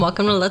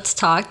Welcome to Let's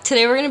Talk.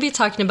 Today we're going to be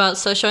talking about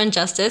social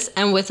injustice,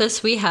 and with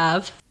us we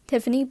have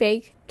Tiffany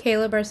Bake,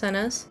 Kayla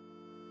Barcenas.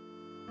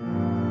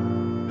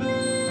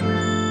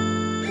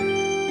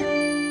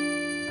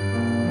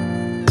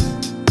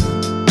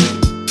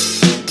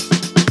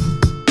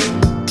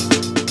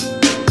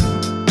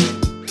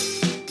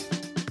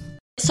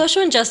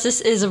 Social injustice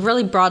is a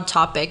really broad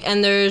topic,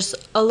 and there's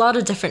a lot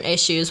of different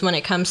issues when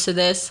it comes to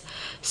this.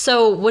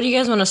 So what do you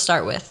guys want to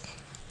start with?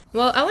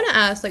 Well, I want to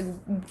ask,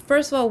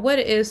 first of all, what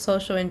is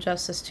social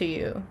injustice to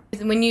you?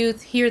 When you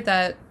hear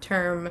that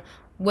term,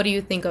 what do you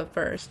think of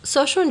first?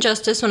 Social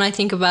injustice, when I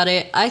think about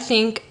it, I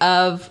think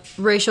of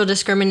racial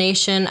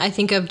discrimination. I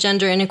think of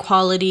gender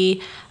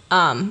inequality,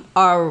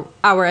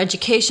 our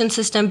education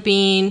system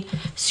being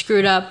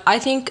screwed up. I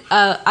think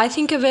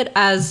of it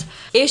as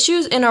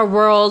issues in our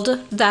world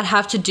that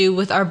have to do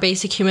with our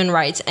basic human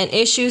rights and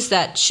issues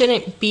that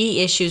shouldn't be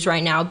issues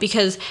right now,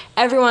 because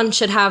everyone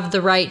should have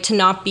the right to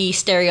not be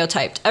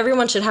stereotyped.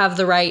 Everyone should have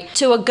the right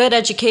to a good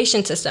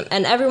education system,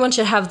 and everyone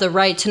should have the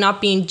right to not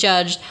being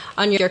judged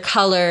on your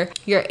color,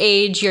 your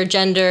age, your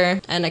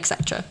gender, and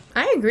etc.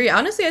 I agree.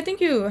 Honestly, I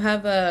think you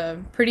have a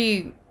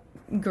pretty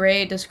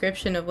great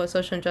description of what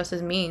social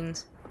injustice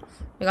means.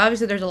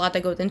 Obviously there's a lot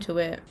that goes into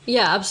it.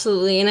 Yeah,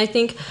 absolutely. And I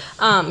think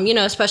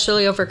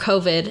especially over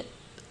COVID,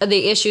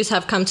 the issues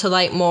have come to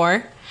light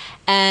more.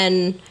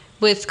 And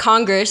with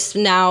Congress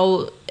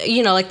now,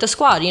 like the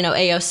squad,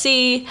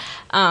 AOC,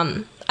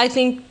 I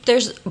think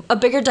there's a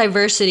bigger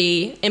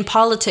diversity in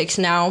politics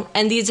now,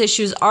 and these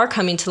issues are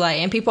coming to light,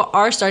 and people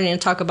are starting to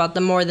talk about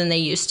them more than they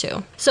used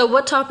to. So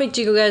what topic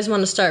do you guys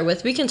want to start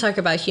with? We can talk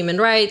about human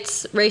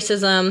rights,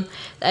 racism,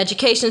 the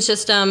education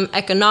system,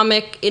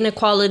 economic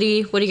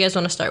inequality. What do you guys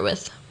want to start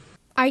with?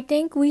 I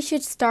think we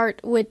should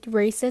start with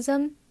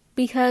racism,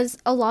 because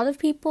a lot of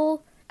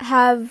people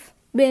have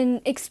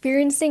been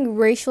experiencing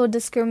racial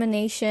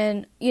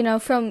discrimination,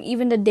 from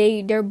even the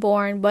day they're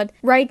born. But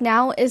right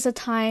now is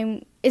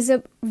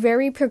a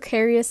very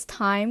precarious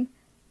time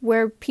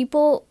where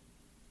people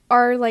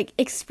are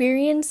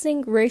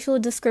experiencing racial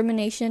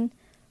discrimination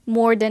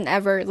more than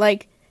ever.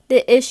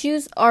 The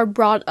issues are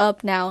brought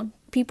up now.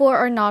 People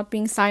are not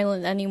being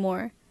silent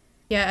anymore.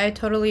 Yeah, I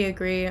totally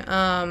agree.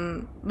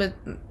 But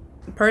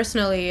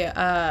personally,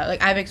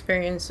 I've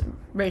experienced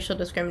racial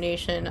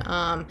discrimination,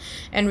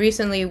 and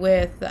recently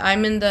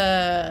I'm in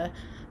the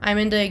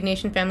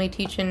Ignatian Family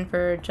Teaching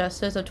for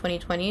Justice of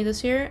 2020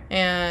 this year,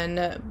 and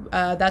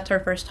that's our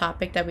first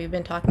topic that we've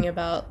been talking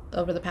about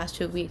over the past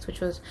 2 weeks, which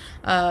was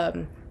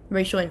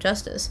racial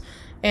injustice.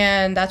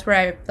 And that's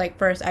where I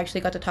first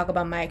actually got to talk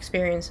about my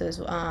experiences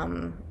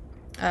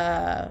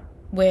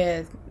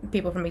with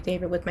people from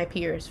Xavier, with my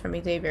peers from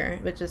Xavier,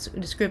 which is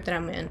this group that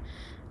I'm in.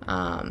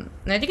 And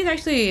I think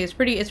it's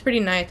pretty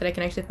nice that I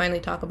can actually finally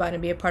talk about it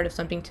and be a part of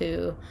something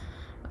to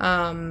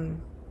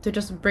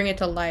just bring it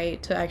to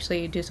light, to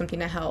actually do something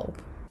to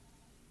help.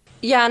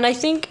 Yeah, and I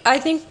think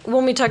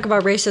when we talk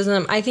about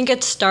racism, I think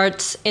it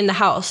starts in the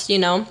house,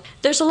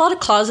 There's a lot of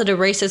closeted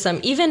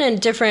racism, even in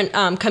different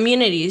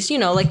communities,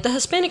 like the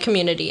Hispanic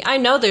community. I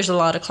know there's a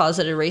lot of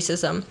closeted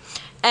racism.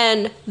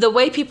 And the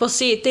way people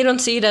see it, they don't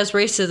see it as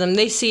racism.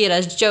 They see it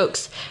as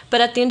jokes.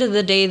 But at the end of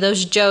the day,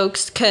 those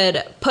jokes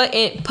could put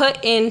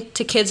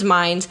into kids'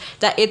 minds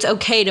that it's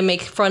okay to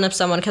make fun of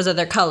someone because of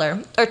their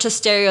color or to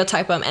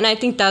stereotype them. And I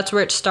think that's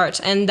where it starts.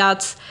 And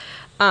that's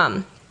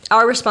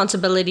our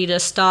responsibility to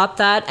stop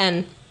that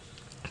and,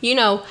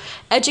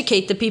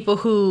 educate the people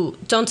who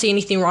don't see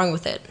anything wrong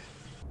with it.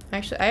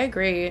 Actually, I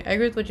agree. I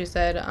agree with what you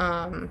said.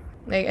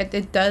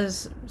 It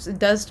does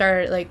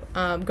start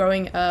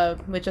growing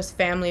up with just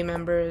family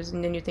members,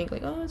 and then you think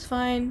oh, it's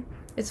fine,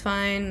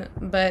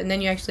 but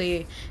then you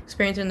actually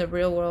experience it in the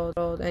real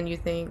world, and you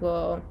think,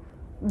 well,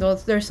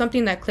 there's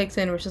something that clicks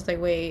in where it's just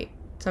wait,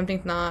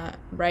 something's not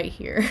right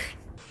here.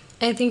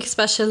 I think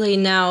especially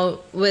now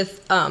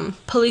with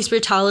police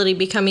brutality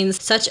becoming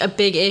such a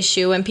big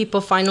issue and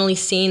people finally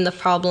seeing the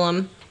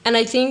problem, and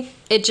I think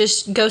it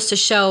just goes to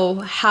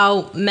show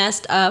how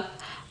messed up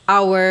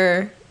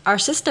our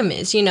system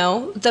is,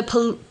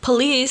 The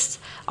police,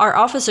 our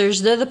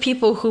officers, they're the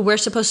people who we're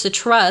supposed to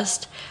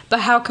trust, but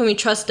how can we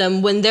trust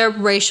them when they're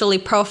racially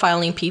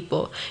profiling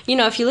people?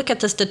 If you look at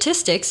the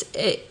statistics,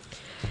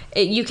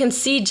 you can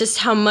see just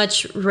how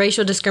much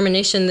racial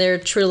discrimination there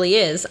truly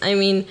is. I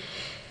mean,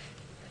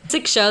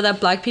 statistics show that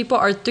Black people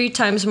are 3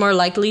 times more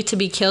likely to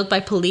be killed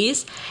by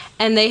police,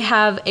 and they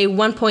have a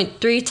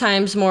 1.3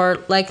 times more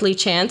likely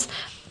chance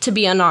to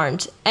be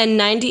unarmed, and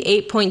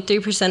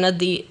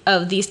 98.3%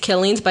 of these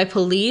killings by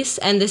police,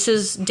 and this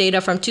is data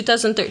from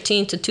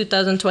 2013 to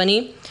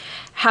 2020,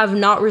 have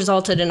not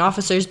resulted in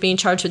officers being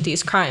charged with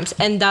these crimes.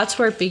 And that's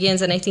where it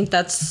begins, and I think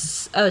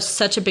that's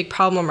such a big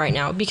problem right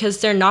now,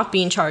 because they're not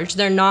being charged.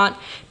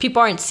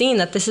 People aren't seeing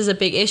that this is a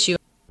big issue.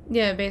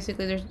 Yeah,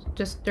 basically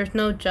there's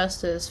no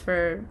justice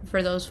for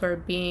those who are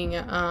being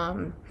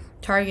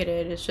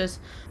targeted. It's just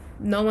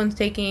no one's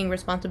taking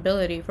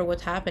responsibility for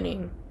what's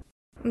happening.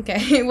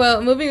 Okay,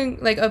 well, moving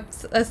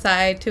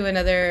aside to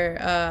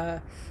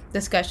another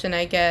discussion,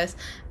 I guess.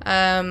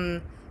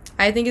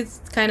 I think it's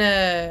kind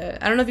of,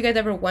 I don't know if you guys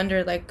ever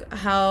wondered, like,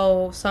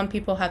 how some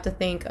people have to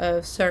think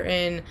of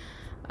certain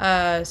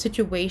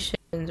situations,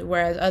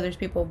 whereas others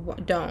people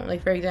don't.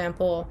 Like, for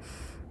example,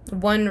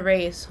 one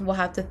race will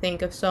have to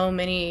think of so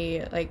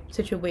many, like,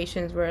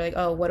 situations where, like,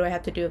 oh, what do I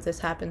have to do if this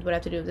happens? What do I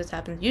have to do if this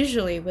happens?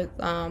 Usually with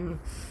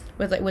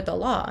the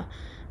law.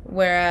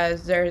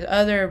 Whereas there's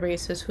other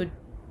races who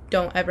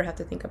don't ever have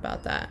to think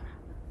about that.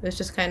 It's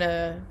just kind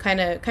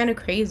of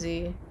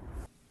crazy.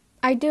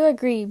 I do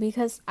agree,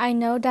 because I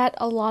know that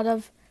a lot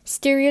of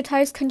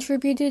stereotypes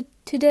contributed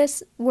to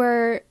this,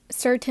 where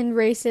certain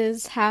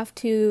races have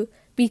to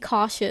be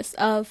cautious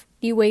of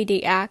the way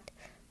they act.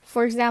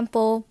 For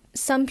example,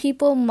 some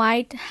people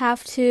might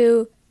have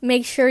to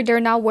make sure they're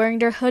not wearing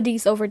their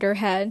hoodies over their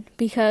head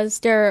because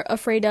they're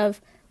afraid of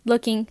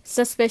looking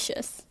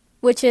suspicious,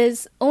 which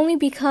is only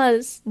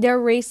because their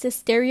race is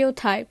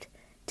stereotyped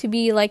to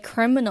be like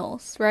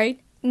criminals, right?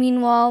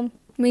 Meanwhile,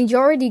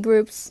 majority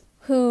groups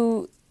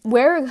who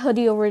wear a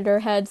hoodie over their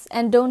heads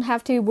and don't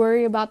have to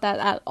worry about that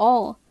at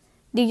all.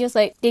 They just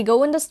they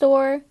go in the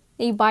store,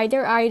 they buy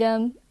their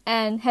item,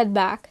 and head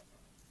back.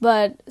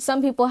 But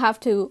some people have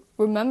to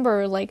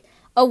remember,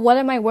 oh, what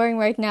am I wearing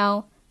right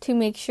now to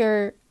make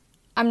sure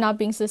I'm not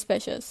being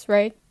suspicious,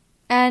 right?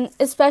 And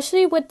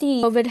especially with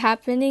the COVID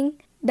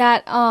happening,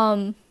 that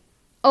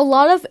a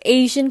lot of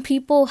Asian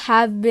people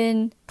have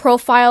been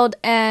profiled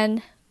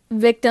and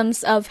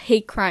victims of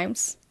hate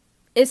crimes,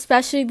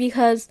 especially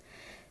because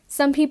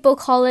some people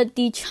call it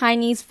the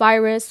Chinese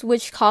virus,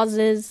 which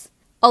causes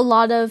a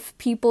lot of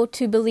people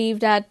to believe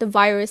that the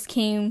virus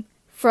came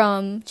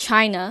from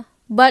China.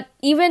 But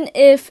even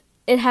if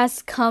it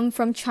has come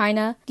from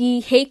China, the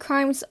hate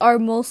crimes are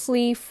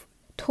mostly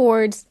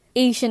towards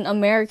Asian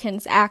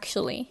Americans,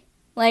 actually.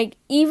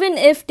 Even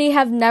if they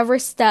have never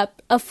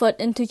stepped a foot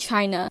into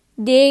China,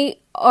 they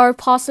are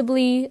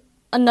possibly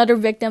another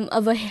victim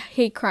of a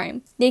hate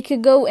crime. They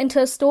could go into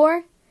a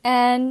store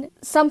and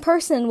some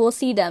person will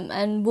see them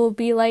and will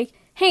be like,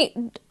 hey,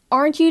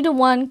 aren't you the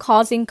one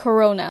causing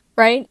corona,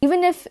 right?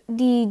 Even if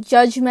the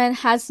judgment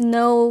has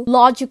no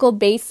logical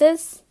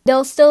basis,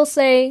 they'll still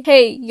say,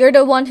 hey, you're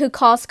the one who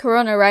caused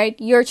corona, right?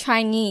 You're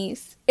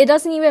Chinese. It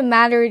doesn't even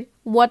matter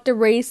what the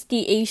race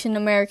the Asian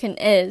American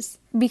is,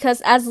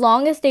 because as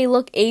long as they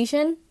look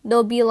Asian,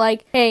 they'll be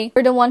like, hey,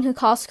 you're the one who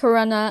caused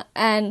corona,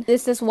 and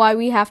this is why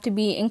we have to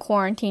be in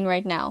quarantine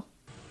right now.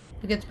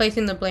 It's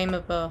placing the blame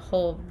of a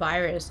whole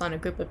virus on a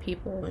group of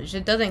people, which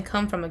it doesn't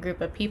come from a group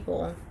of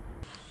people.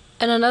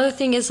 And another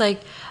thing is the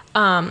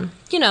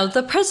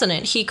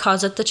president, he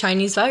calls it the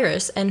Chinese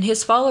virus, and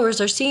his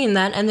followers are seeing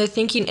that and they're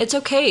thinking it's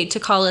okay to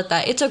call it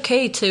that. It's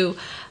okay to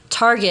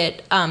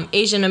target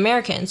Asian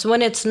Americans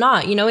when it's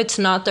not. It's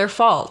not their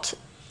fault.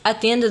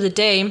 At the end of the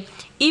day,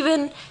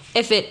 even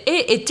if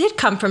it did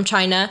come from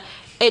China,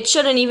 it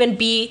shouldn't even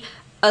be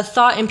a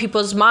thought in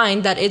people's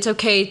mind that it's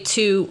okay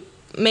to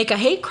make a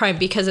hate crime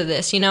because of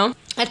this,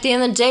 At the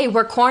end of the day,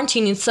 we're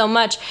quarantining so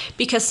much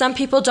because some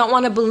people don't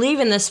want to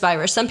believe in this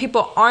virus. Some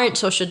people aren't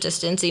social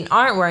distancing,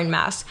 aren't wearing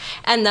masks.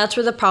 And that's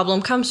where the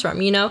problem comes from,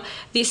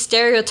 These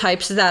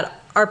stereotypes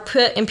that are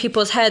put in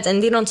people's heads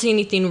and they don't see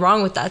anything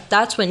wrong with that.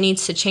 That's what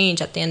needs to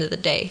change at the end of the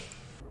day.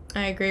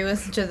 I agree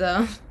with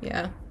Giselle,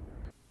 yeah.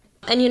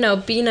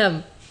 And,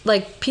 being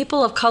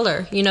people of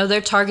color,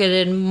 they're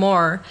targeted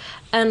more.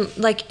 And,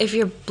 if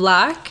you're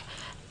black,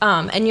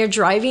 and you're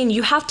driving,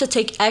 you have to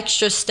take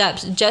extra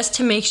steps just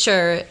to make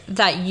sure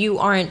that you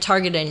aren't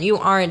targeted, you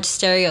aren't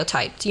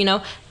stereotyped.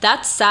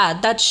 That's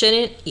sad. That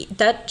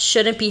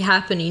shouldn't be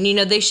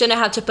happening. They shouldn't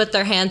have to put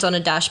their hands on a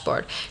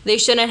dashboard. They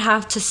shouldn't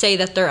have to say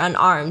that they're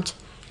unarmed.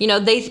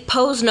 They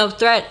pose no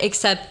threat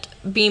except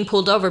being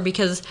pulled over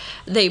because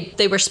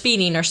they were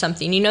speeding or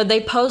something.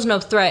 They pose no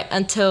threat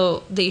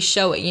until they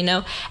show it,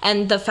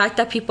 And the fact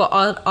that people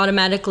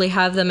automatically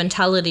have the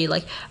mentality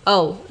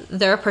oh,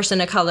 they're a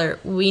person of color,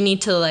 we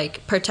need to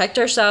protect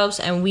ourselves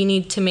and we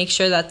need to make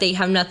sure that they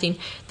have nothing.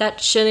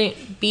 That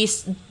shouldn't be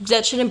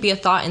a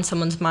thought in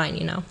someone's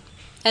mind,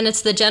 And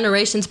it's the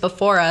generations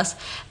before us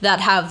that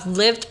have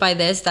lived by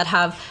this, that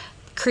have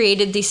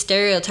created these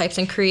stereotypes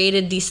and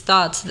created these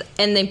thoughts,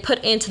 and they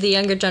put into the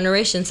younger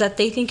generations that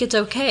they think it's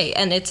okay,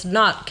 and it's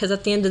not, because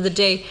at the end of the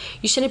day,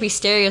 you shouldn't be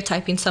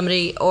stereotyping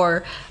somebody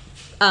or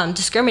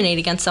discriminate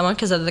against someone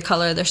because of the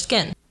color of their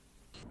skin.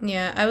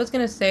 Yeah, I was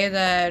going to say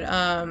that,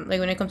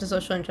 when it comes to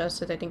social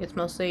injustice, I think it's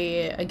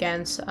mostly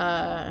against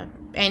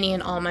any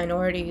and all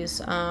minorities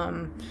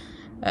in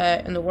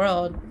the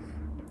world.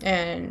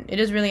 And it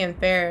is really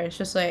unfair. It's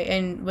just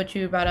and what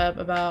you brought up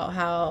about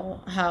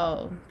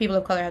how people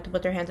of color have to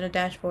put their hands on a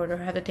dashboard or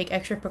have to take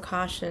extra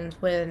precautions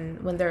when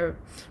they're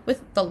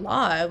with the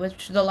law,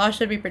 which the law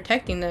should be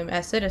protecting them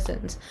as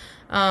citizens.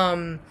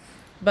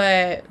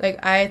 But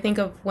I think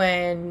of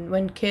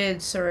when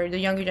kids or the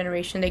younger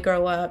generation, they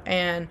grow up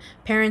and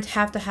parents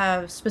have to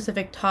have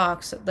specific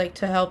talks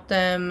to help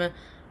them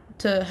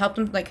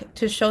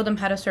to show them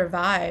how to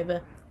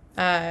survive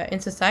in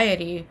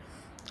society.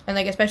 And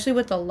especially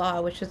with the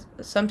law, which is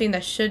something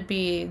that should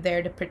be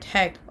there to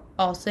protect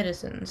all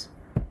citizens.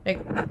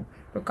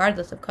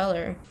 regardless of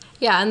color.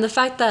 Yeah, and the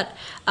fact that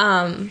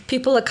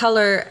people of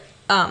color,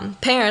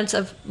 parents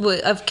of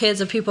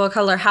kids of people of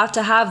color have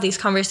to have these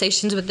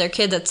conversations with their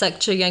kids at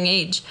such a young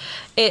age,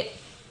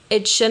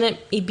 it shouldn't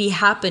be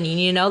happening,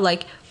 you know?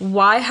 Like,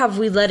 why have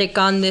we let it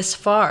gone this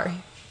far?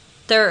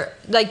 They're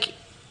like,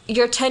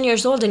 you're 10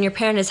 years old and your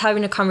parent is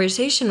having a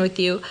conversation with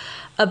you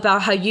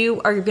about how you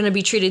are going to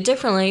be treated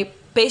differently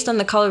based on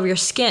the color of your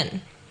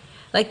skin.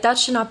 Like, that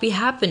should not be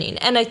happening.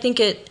 And I think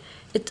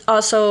it's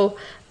also,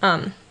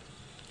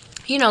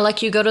 you know,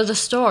 like, you go to the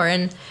store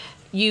and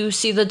you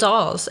see the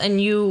dolls and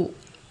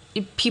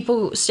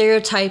people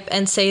stereotype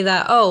and say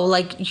that, oh,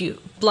 like, you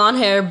blonde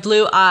hair,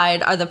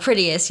 blue-eyed are the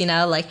prettiest, you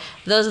know, like,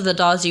 those are the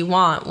dolls you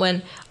want,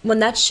 when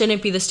that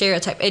shouldn't be the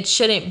stereotype. It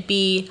shouldn't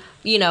be,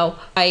 you know,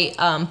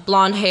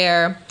 blonde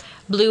hair,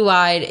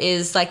 blue-eyed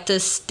is like the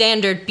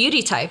standard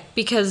beauty type,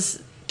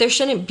 because there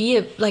shouldn't be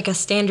a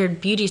standard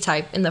beauty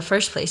type in the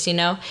first place, you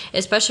know,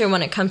 especially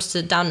when it comes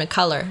down to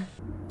color.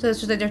 So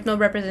it's just that there's no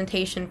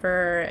representation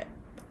for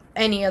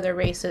any other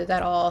races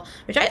at all,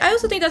 which I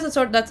also think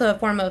that's a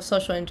form of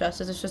social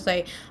injustice. It's just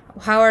like,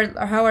 how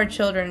are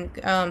children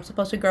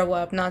supposed to grow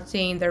up not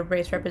seeing their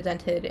race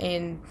represented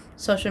in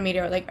social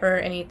media or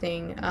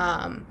anything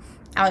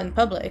out in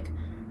public?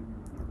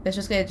 It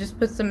just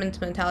puts them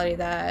into mentality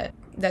that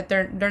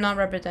they're not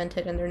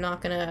represented, and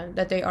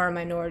that they are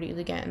minorities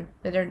again,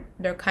 that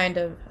they're kind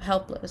of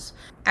helpless.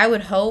 I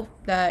would hope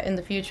that in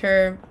the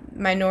future,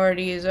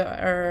 minorities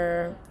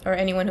or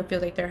anyone who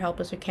feels like they're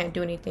helpless or can't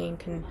do anything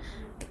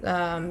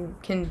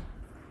can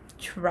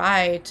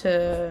try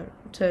to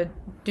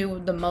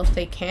do the most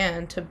they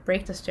can to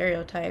break the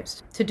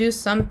stereotypes, to do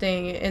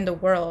something in the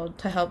world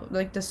to help,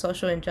 like, the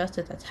social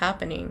injustice that's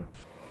happening.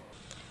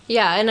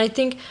 Yeah, and I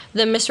think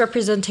the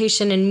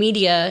misrepresentation in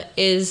media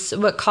is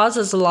what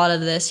causes a lot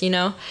of this, you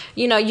know?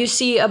 You know, you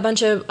see a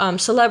bunch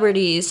of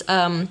celebrities,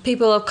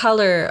 people of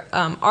color,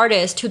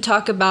 artists who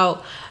talk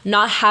about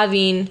not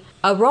having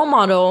a role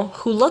model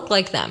who look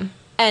like them,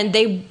 and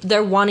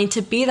they're wanting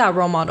to be that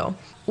role model.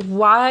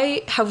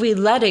 Why have we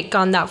let it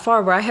gone that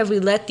far? Why have we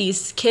let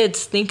these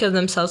kids think of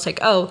themselves like,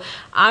 oh,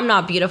 I'm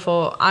not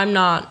beautiful, I'm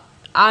not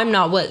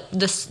what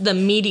the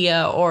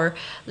media or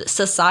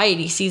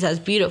society sees as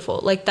beautiful?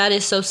 Like, that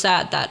is so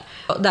sad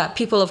that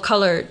people of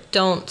color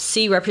don't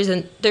see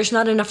there's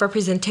not enough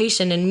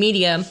representation in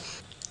media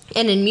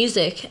and in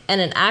music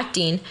and in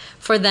acting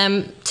for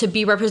them to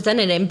be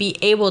represented and be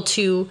able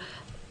to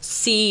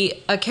see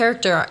a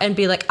character and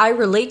be like, I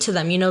relate to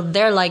them, you know,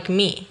 they're like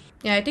me.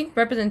 Yeah, I think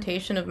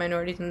representation of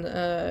minorities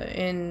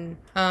in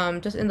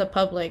just in the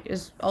public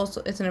it's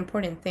an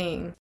important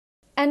thing.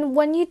 And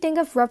when you think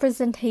of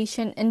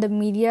representation in the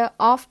media,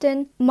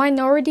 often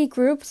minority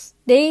groups,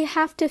 they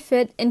have to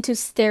fit into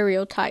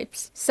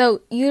stereotypes.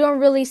 So you don't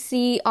really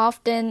see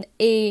often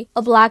a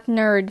black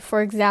nerd,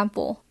 for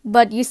example,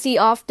 but you see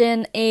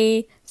often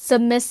a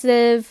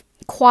submissive,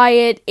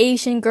 quiet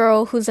Asian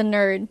girl who's a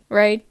nerd,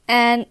 right?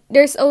 And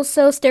there's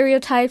also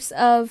stereotypes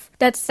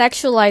that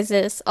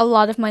sexualizes a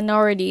lot of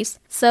minorities.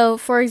 So,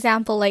 for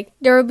example, like,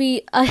 there will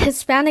be a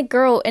Hispanic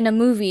girl in a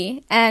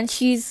movie and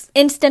she's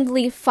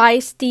instantly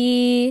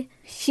feisty,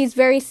 she's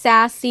very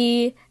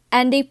sassy,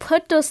 and they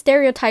put those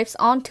stereotypes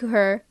onto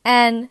her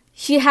and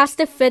she has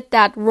to fit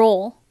that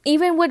role.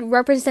 Even with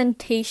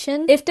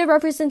representation, if the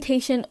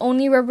representation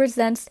only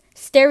represents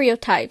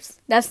stereotypes,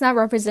 that's not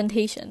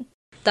representation.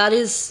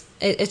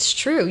 It's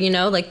true, you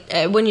know, like,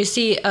 when you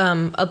see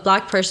a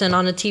black person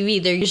on a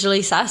TV, they're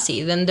usually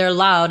sassy, then they're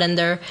loud and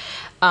they're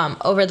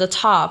over the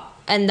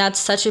top, and that's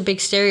such a big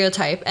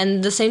stereotype.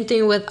 And the same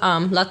thing with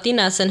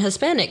Latinas and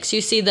Hispanics. You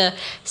see the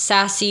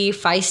sassy,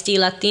 feisty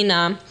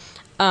Latina,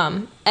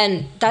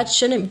 and that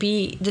shouldn't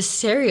be the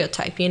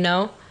stereotype, you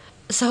know?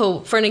 So,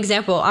 for an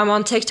example, I'm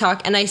on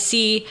TikTok and I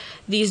see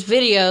these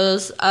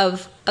videos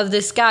of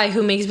this guy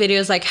who makes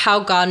videos like how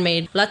God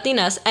made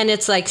Latinas, and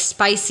it's like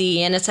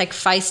spicy and it's like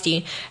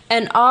feisty,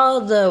 and all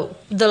the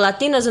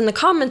Latinas in the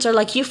comments are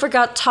like, you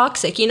forgot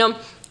toxic, you know?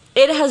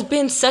 It has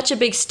been such a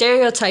big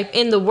stereotype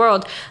in the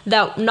world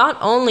that not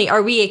only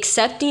are we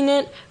accepting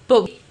it,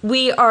 but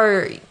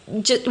we're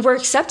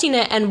accepting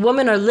it, and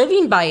women are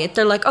living by it.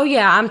 They're like, oh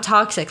yeah, I'm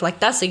toxic, like,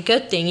 that's a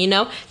good thing, you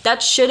know?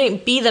 That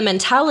shouldn't be the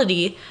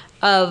mentality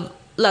of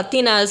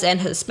Latinas and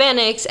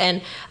Hispanics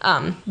and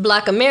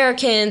Black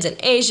Americans and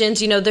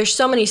Asians. You know, there's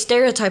so many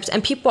stereotypes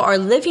and people are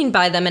living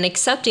by them and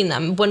accepting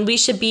them, when we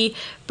should be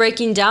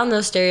breaking down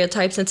those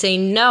stereotypes and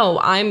saying, no,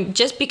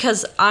 just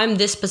because I'm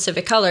this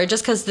specific color,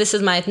 just because this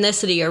is my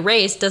ethnicity or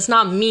race, does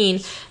not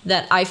mean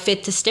that I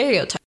fit the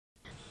stereotype.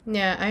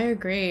 Yeah, I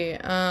agree.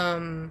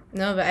 No,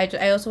 but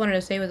I also wanted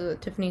to say with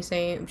Tiffany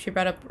saying she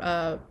brought up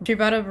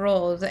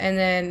roles, and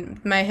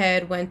then my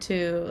head went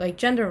to like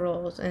gender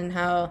roles and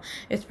how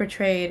it's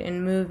portrayed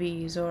in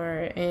movies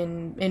or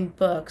in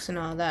books and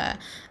all that.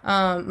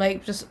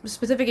 Like, just a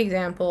specific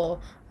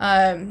example,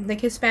 like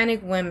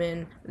Hispanic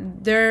women,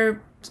 the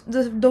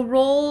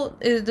role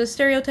is, the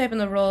stereotype in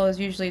the role is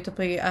usually to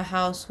be a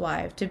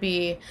housewife, to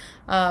be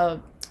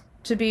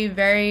to be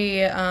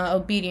very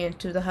obedient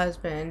to the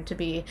husband, to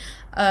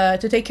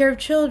take care of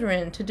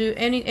children, to do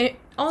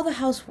all the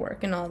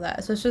housework and all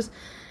that. So it's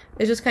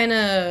just kind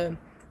of,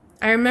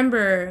 I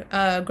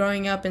remember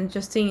growing up and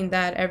just seeing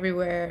that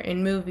everywhere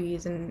in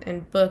movies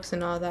and books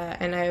and all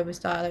that, and I always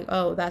thought like,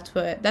 oh, that's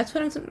what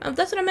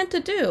I'm meant to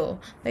do.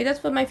 Like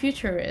that's what my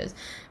future is.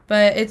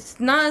 But it's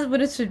not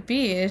what it should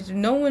be.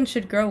 No one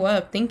should grow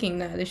up thinking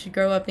that. They should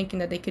grow up thinking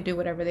that they could do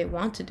whatever they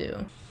want to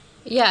do.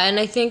 Yeah, and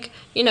I think,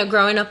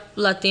 growing up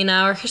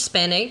Latina or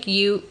Hispanic,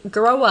 you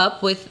grow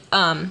up with,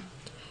 machismo.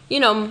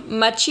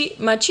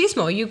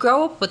 You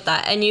grow up with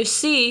that, and you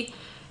see...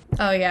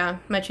 Oh, yeah,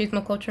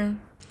 machismo culture.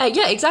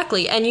 Yeah,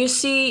 exactly. And you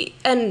see,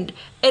 and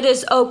it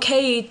is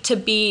okay to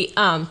be,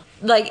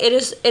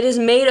 it is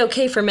made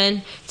okay for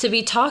men to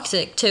be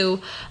toxic, to...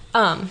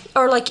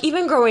 or like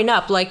even growing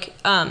up, like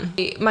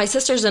my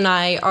sisters and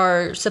I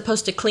are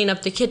supposed to clean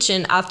up the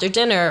kitchen after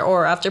dinner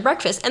or after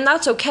breakfast, and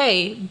that's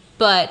okay.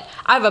 But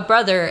I have a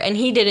brother, and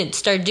he didn't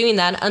start doing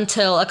that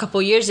until a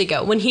couple years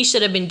ago, when he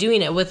should have been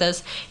doing it with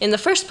us in the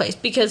first place.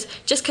 Because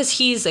just because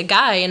he's a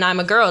guy and I'm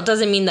a girl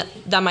doesn't mean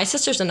that my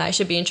sisters and I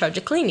should be in charge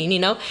of cleaning.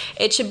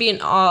 It should be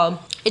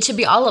it should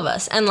be all of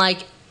us. And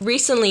like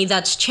recently,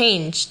 that's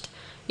changed.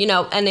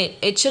 And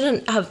it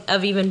shouldn't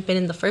have even been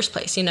in the first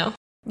place.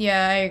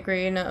 Yeah, I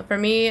agree. No, for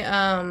me,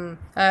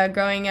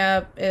 growing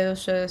up, it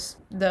was just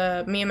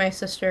me and my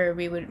sister.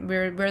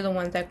 We're the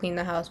ones that clean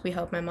the house. We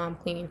help my mom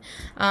clean,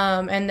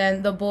 and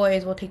then the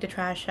boys will take the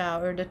trash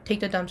out or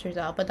take the dumpsters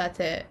out. But that's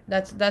it.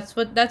 That's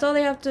all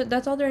they have to.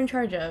 That's all they're in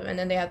charge of, and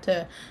then they have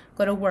to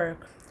go to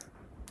work.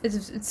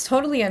 It's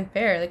totally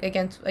unfair, like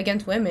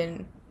against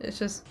women. It's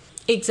just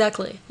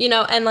exactly.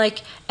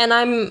 And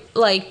I'm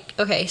like,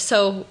 okay,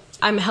 so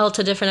I'm held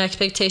to different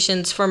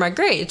expectations for my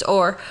grades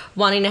or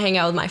wanting to hang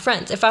out with my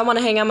friends. If I want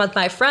to hang out with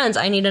my friends,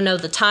 I need to know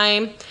the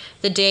time,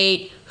 the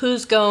date,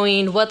 who's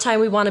going, what time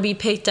we want to be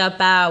picked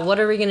up at, what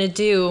are we going to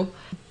do.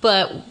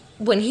 But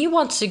when he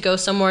wants to go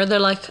somewhere, they're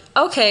like,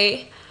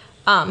 okay,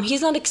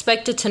 he's not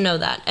expected to know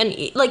that. And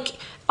like,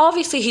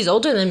 obviously he's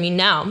older than me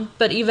now,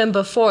 but even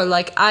before,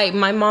 like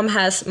my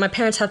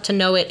parents have to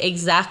know it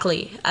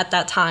exactly at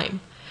that time.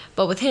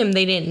 But with him,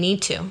 they didn't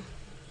need to.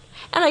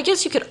 And I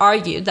guess you could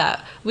argue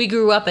that we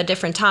grew up at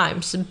different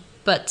times,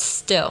 but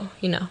still,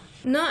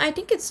 No, I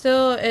think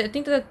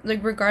that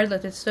like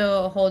regardless, it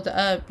still holds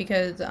up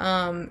because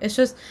it's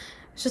just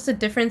a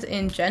difference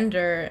in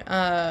gender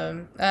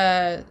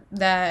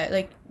that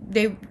like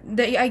they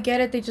I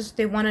get it,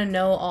 they want to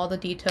know all the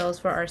details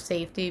for our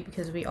safety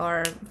because we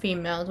are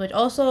females, which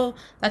also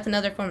that's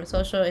another form of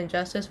social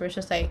injustice where it's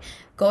just like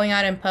going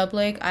out in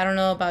public. I don't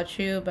know about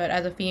you, but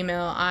as a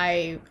female,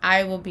 I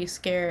will be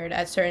scared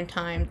at certain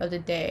times of the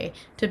day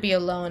to be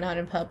alone out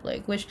in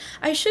public, which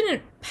I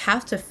shouldn't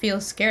have to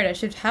feel scared. I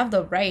should have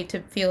the right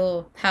to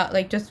feel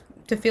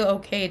to feel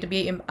okay to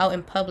be out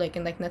in public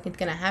and like nothing's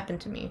gonna happen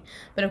to me.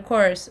 But of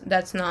course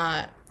that's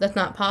not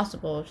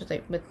possible, just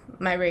like with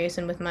my race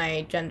and with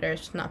my gender.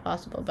 It's just not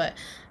possible. But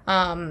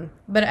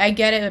I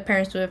get it, the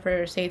parents do it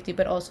for safety,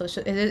 but also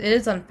it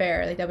is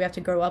unfair, like that we have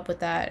to grow up with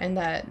that, and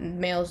that the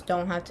males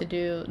in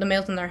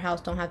our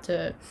house don't have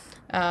to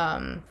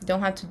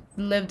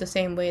live the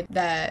same way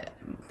that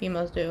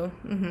females do.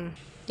 Mm-hmm.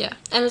 Yeah,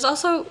 and it's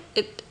also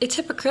it's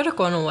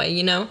hypocritical in a way,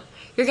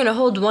 You're going to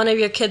hold one of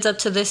your kids up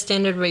to this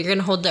standard, but you're going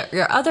to hold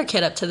your other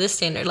kid up to this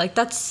standard. Like,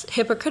 that's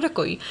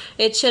hypocritical.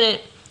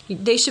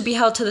 They should be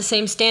held to the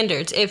same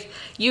standards. If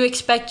you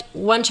expect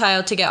one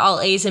child to get all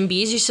A's and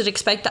B's, you should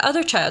expect the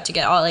other child to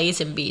get all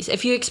A's and B's.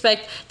 If you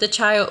expect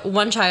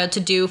one child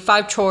to do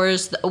 5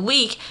 chores a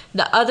week,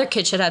 the other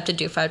kid should have to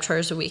do 5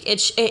 chores a week.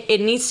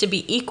 It needs to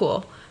be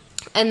equal.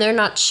 And they're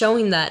not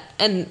showing that.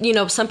 And,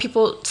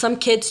 some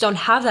kids don't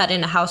have that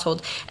in a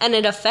household, and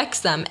it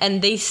affects them.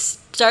 And they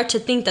start to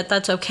think that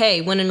that's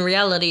okay, when in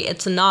reality,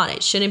 it's not.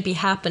 It shouldn't be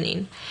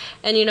happening.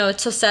 And,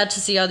 it's so sad to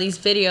see all these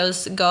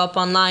videos go up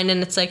online,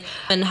 and it's like,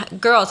 and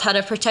girls, how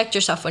to protect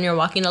yourself when you're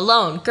walking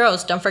alone.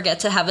 Girls, don't forget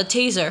to have a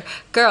taser.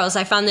 Girls,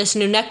 I found this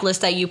new necklace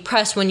that you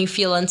press when you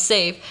feel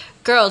unsafe.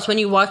 Girls, when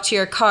you walk to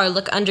your car,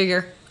 look under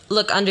your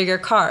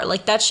car.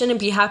 Like, that shouldn't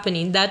be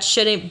happening. That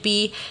shouldn't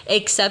be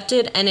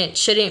accepted, and it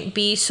shouldn't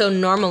be so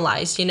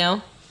normalized, Yeah,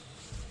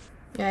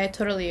 I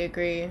totally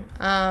agree.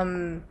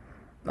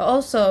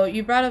 Also,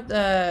 you brought up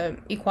the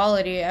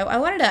equality. I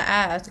wanted to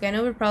ask, I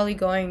know we're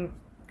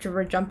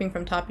jumping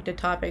from topic to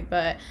topic,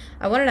 but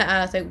I wanted to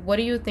ask, like, what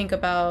do you think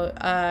about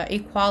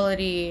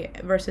equality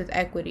versus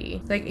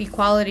equity? Like,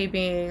 equality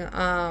being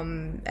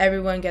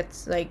everyone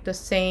gets like the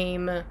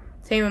same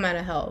amount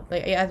of help,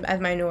 like as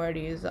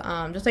minorities,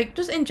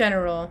 just in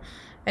general,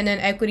 and then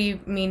equity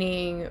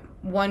meaning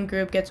one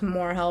group gets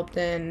more help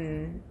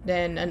than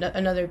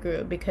another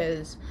group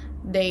because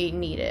they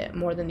need it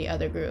more than the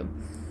other group.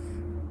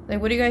 Like,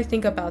 what do you guys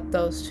think about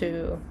those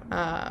two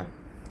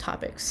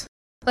topics?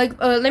 Like,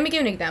 let me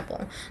give an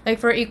example. Like,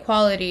 for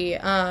equality,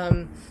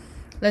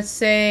 let's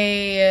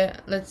say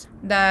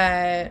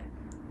that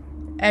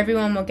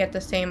everyone will get the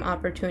same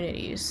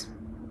opportunities.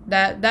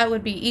 That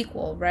would be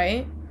equal,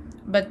 right?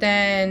 But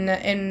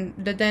then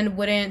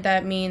wouldn't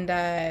that mean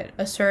that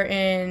a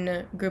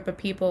certain group of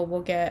people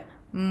will get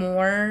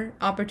more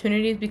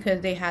opportunities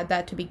because they had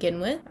that to begin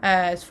with,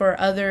 as for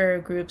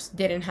other groups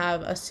didn't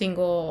have a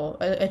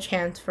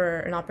chance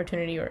for an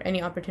opportunity or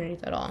any opportunities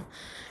at all?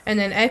 And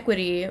then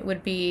equity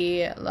would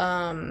be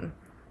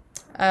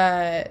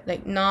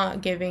like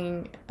not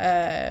giving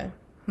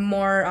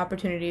more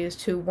opportunities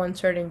to one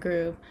certain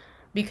group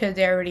because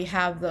they already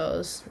have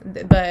those,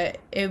 but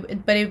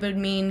it would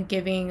mean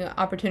giving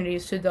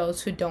opportunities to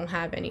those who don't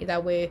have any.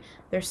 That way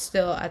they're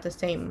still at the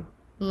same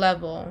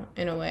level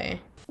in a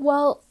way.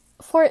 Well,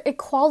 for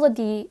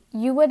equality,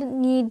 you would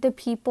need the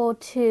people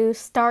to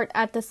start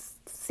at the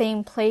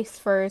same place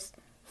first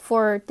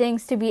for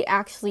things to be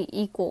actually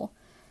equal.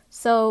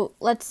 So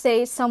let's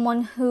say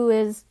someone who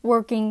is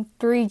working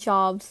 3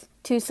 jobs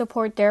to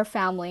support their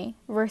family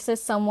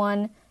versus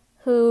someone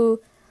who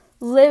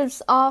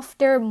lives off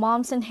their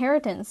mom's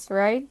inheritance,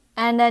 right?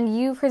 And then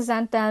you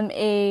present them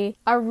a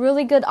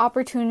really good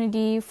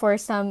opportunity for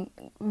some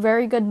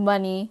very good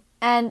money.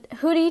 And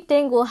who do you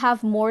think will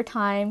have more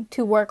time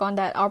to work on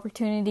that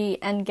opportunity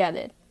and get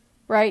it,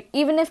 right?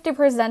 Even if they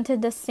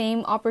presented the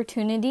same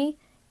opportunity,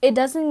 it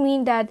doesn't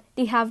mean that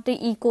they have the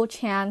equal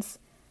chance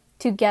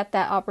to get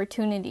that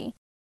opportunity.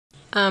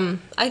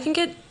 I think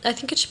it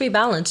should be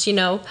balanced,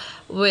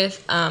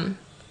 with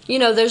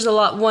there's a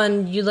lot.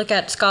 When you look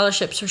at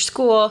scholarships for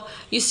school,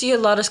 you see a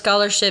lot of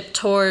scholarship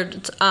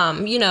towards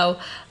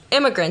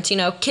immigrants,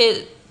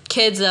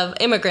 kids of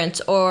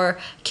immigrants or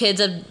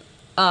kids of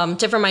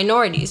different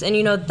minorities. And,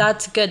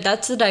 that's good.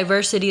 That's the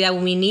diversity that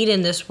we need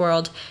in this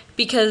world,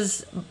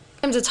 because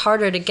sometimes it's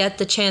harder to get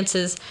the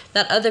chances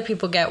that other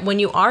people get when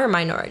you are a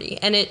minority.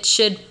 And it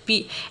shouldn't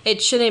be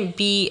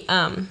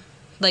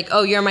like,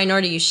 oh, you're a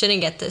minority, you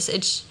shouldn't get this.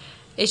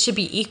 It should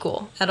be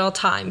equal at all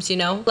times,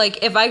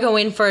 Like, if I go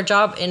in for a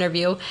job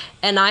interview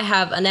and I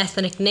have an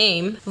ethnic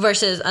name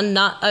versus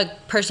a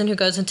person who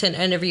goes into an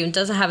interview and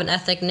doesn't have an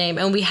ethnic name,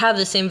 and we have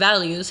the same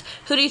values,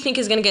 who do you think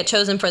is going to get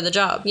chosen for the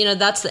job?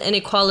 That's the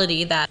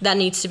inequality that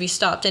needs to be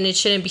stopped, and it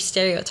shouldn't be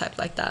stereotyped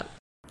like that.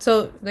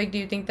 So, do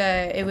you think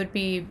that it would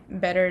be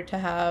better to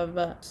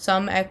have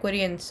some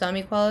equity and some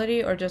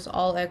equality, or just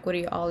all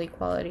equity, all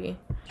equality?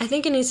 I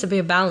think it needs to be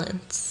a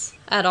balance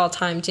at all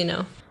times,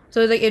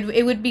 So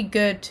it would be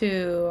good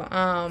to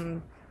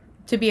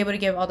be able to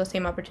give all the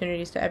same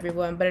opportunities to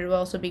everyone, but it would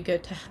also be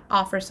good to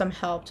offer some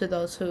help to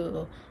those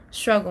who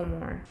struggle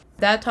more.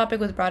 That topic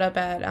was brought up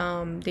at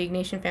the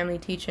Ignatian Family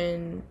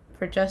Teach-In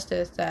for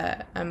Justice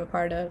that I'm a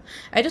part of.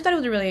 I just thought it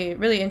was really,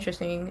 really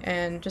interesting,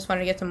 and just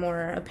wanted to get some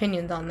more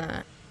opinions on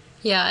that.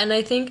 Yeah, and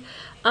I think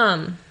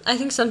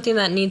something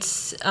that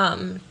needs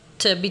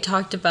to be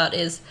talked about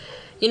is,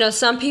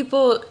 some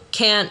people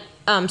can't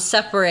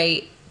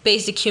separate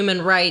basic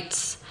human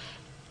rights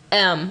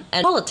and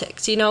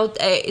politics.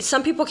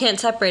 Some people can't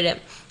separate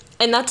it,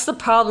 and that's the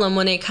problem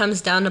when it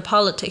comes down to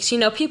politics.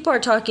 People are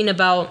talking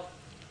about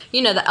the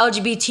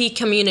LGBT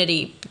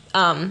community,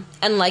 and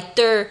like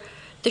they're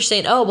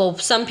saying, oh, well,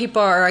 some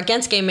people are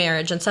against gay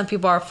marriage and some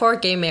people are for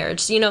gay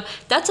marriage.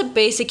 That's a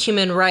basic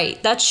human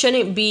right that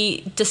shouldn't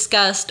be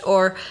discussed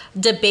or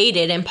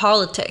debated in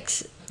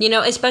politics,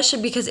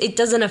 especially because it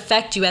doesn't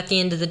affect you at the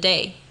end of the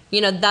day.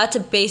 That's a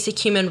basic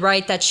human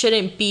right that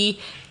shouldn't be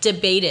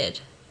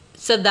debated.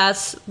 So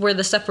that's where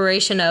the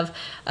separation of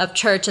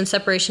church and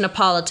separation of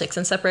politics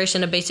and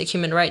separation of basic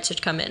human rights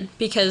should come in,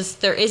 because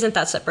there isn't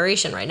that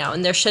separation right now,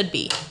 and there should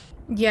be.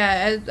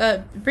 Yeah,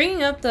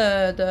 bringing up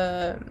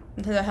the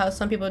how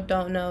some people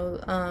don't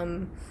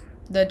know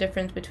the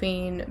difference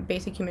between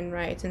basic human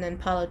rights and then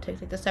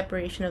politics, like the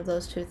separation of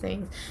those two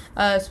things.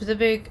 A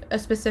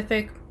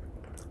specific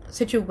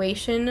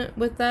situation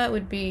with that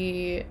would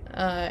be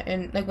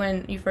and like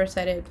when you first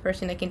said it, the first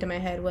thing that came to my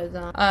head was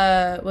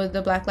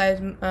the Black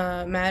Lives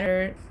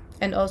Matter,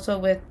 and also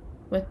with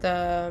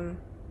the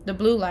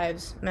Blue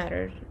Lives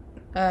Matter.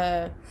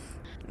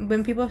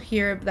 When people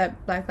hear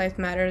that Black Lives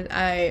Matter,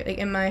 I like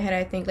in my head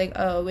I think like,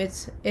 oh,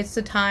 it's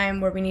the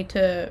time where we need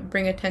to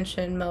bring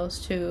attention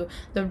most to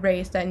the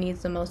race that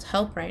needs the most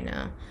help right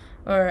now,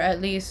 or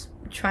at least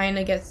trying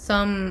to get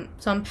some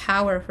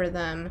power for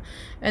them.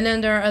 And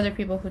then there are other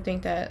people who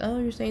think that, oh,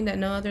 you're saying that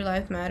no other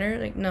lives matter.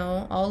 Like,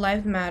 no, all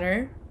lives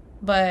matter,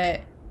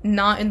 but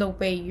not in the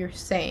way you're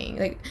saying.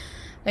 Like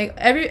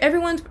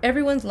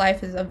everyone's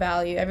life is of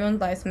value. Everyone's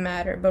lives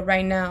matter. But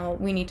right now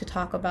we need to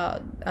talk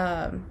about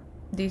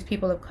these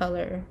people of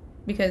color,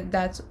 because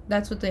that's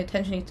what the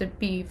attention needs to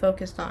be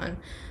focused on.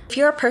 If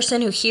you're a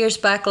person who hears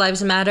Black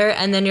Lives Matter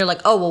and then you're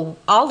like, oh, well,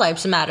 all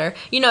lives matter,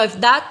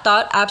 if that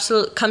thought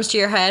absolutely comes to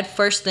your head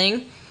first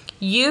thing,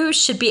 you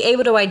should be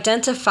able to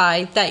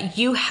identify that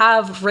you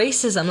have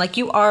racism, like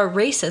you are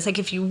racist. Like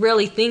if you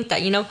really think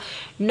that,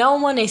 no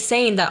one is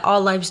saying that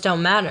all lives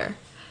don't matter.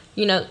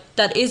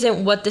 That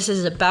isn't what this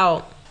is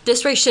about.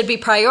 This race should be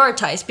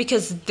prioritized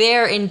because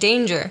they're in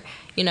danger,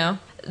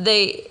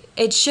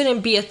 It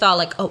shouldn't be a thought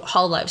like, oh,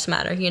 all lives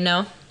matter,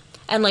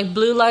 And like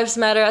Blue Lives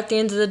Matter at the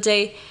end of the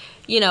day,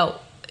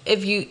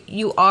 if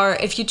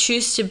you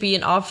choose to be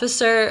an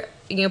officer,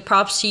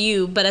 props to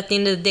you, but at the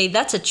end of the day,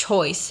 that's a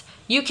choice.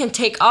 You can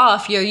take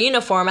off your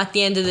uniform at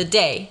the end of the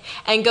day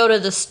and go to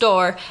the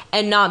store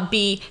and not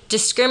be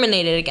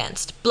discriminated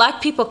against.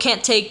 Black people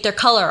can't take their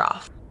color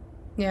off.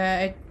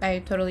 Yeah, I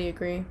totally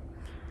agree.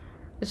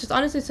 It's just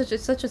honestly such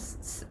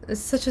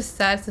a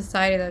sad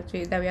society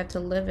that we have to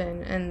live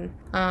in, and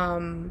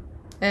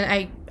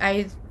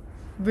I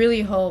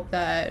really hope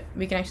that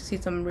we can actually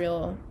see some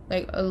real,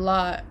 like,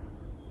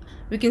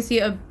 we can see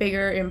a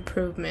bigger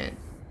improvement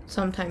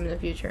sometime in the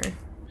future.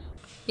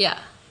 Yeah.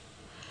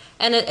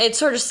 And it's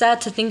sort of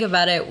sad to think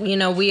about it.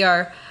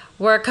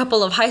 We're a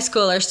couple of high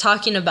schoolers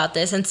talking about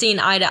this and seeing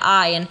eye to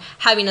eye and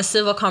having a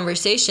civil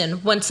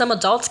conversation when some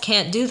adults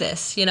can't do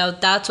this.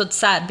 That's what's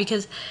sad,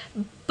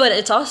 but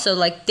it's also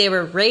like they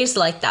were raised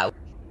like that.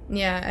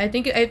 Yeah, I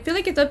feel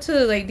like it's up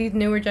to like these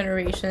newer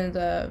generations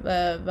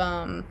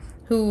of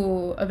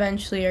who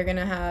eventually are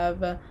gonna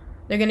have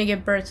they're gonna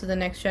give birth to the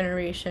next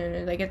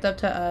generation. Like, it's up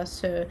to us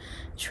to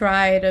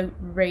try to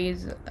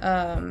raise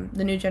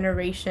the new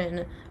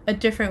generation a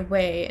different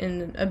way,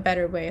 in a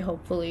better way,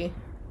 hopefully.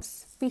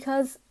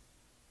 Because,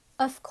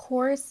 of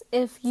course,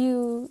 if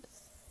you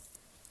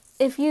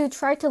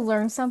try to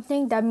learn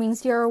something, that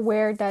means you're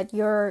aware that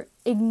you're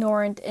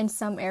ignorant in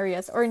some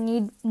areas or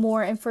need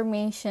more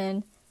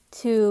information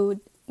to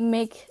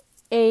make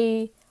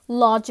a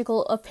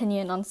logical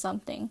opinion on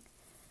something.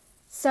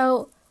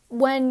 So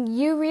when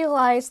you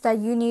realize that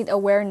you need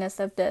awareness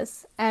of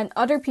this and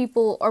other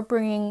people are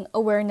bringing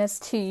awareness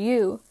to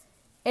you,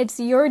 it's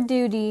your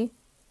duty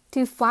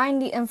to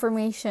find the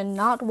information,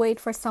 not wait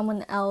for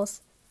someone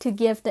else to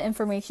give the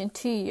information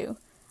to you.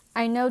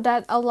 I know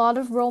that a lot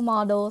of role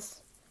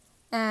models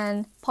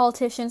and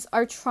politicians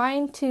are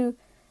trying to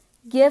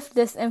give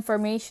this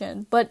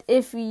information, but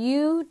if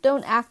you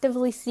don't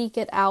actively seek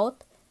it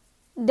out,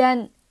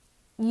 then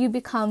you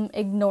become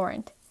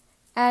ignorant.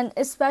 And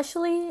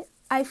especially,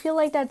 I feel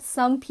like that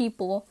some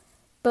people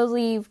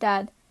believe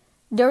that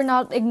they're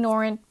not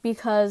ignorant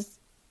because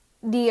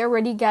they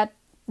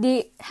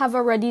have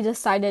already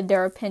decided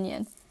their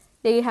opinion.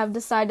 They have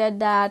decided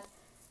that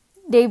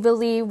they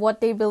believe what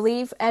they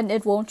believe and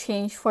it won't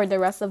change for the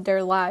rest of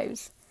their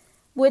lives,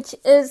 which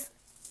is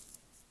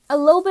a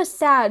little bit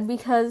sad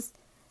because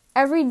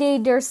every day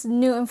there's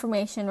new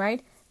information,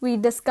 right? We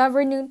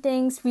discover new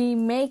things, we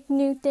make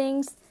new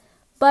things,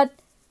 but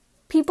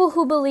people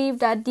who believe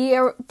that they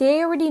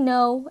already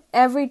know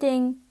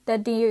everything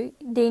that they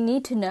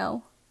need to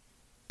know,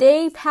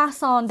 they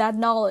pass on that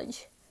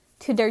knowledge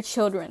to their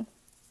children.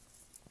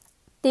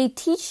 They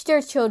teach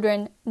their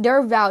children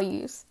their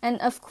values, and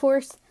of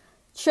course,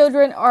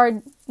 children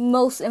are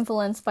most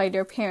influenced by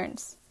their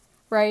parents,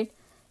 right?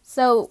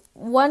 So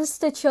once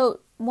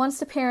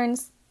the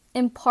parents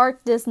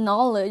impart this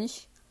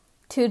knowledge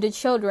to the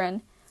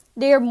children,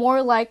 they are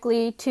more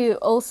likely to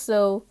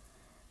also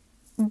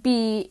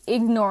be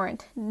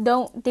ignorant.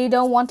 They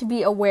don't want to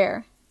be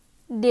aware.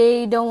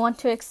 They don't want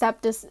to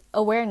accept this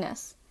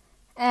awareness.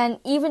 And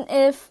even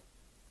if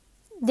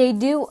they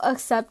do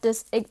accept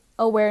this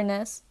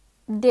awareness,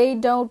 they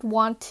don't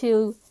want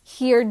to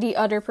hear the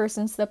other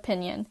person's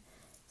opinion.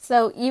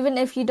 So even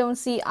if you don't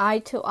see eye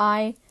to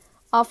eye,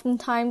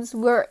 oftentimes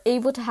we're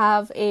able to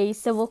have a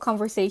civil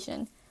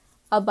conversation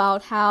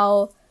about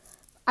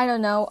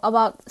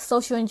about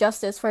social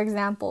injustice, for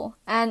example.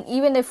 And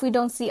even if we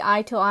don't see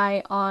eye to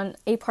eye on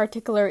a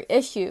particular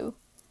issue,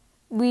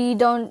 we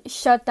don't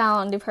shut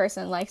down the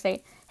person, like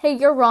say, hey,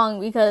 you're wrong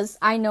because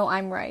I know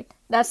I'm right.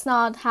 That's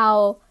not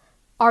how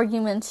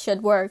arguments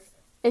should work.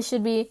 It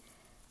should be,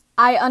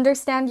 I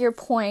understand your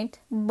point,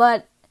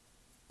 but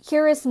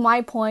here is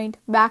my point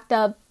backed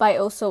up by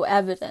also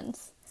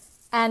evidence.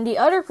 And the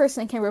other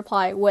person can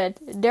reply with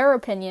their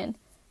opinion,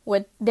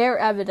 with their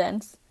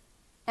evidence.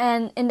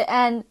 And in the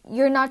end,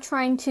 you're not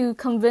trying to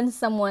convince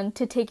someone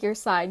to take your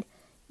side.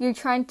 You're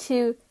trying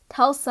to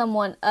tell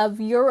someone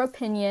of your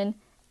opinion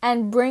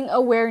and bring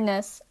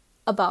awareness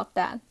about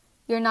that.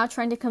 You're not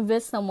trying to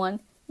convince someone.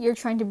 You're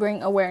trying to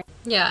bring awareness.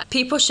 Yeah,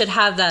 people should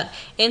have that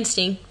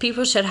instinct.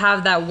 People should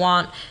have that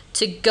want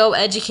to go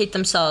educate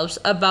themselves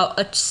about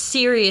a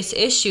serious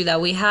issue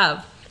that we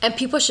have. And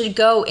people should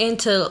go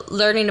into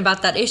learning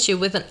about that issue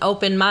with an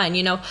open mind.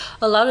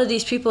 A lot of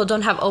these people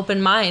don't have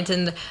open minds,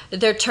 and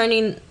they're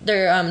turning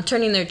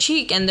their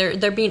cheek, and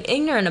they're being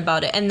ignorant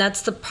about it. And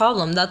that's the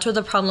problem. That's where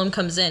the problem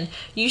comes in.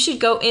 You should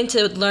go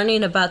into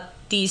learning about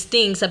these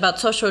things, about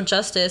social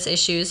justice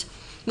issues,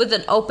 with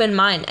an open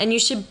mind, and you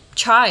should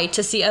try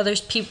to see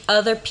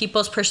other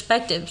people's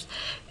perspectives.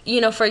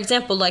 For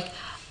example, like,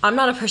 I'm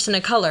not a person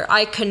of color.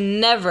 I could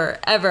never,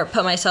 ever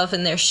put myself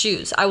in their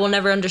shoes. I will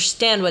never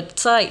understand what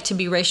it's like to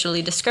be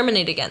racially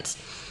discriminated against.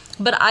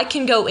 But I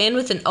can go in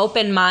with an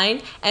open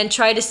mind and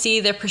try to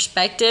see their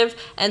perspective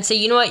and say,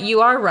 you know what,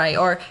 you are right.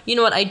 Or, you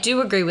know what, I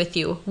do agree with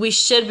you. We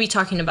should be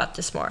talking about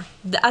this more.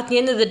 At the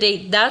end of the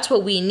day, that's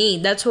what we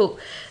need. That's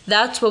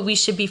what we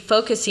should be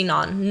focusing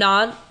on,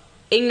 not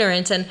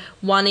ignorance and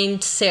wanting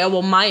to say, oh,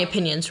 well, my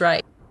opinion's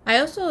right. I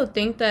also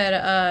think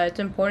that it's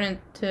important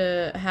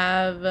to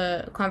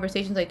have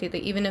conversations like that,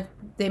 even if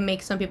they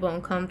make some people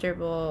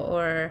uncomfortable,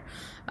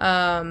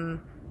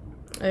 um,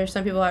 or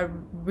some people are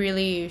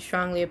really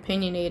strongly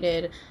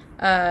opinionated.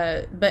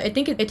 But I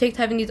think it takes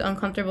having these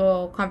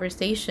uncomfortable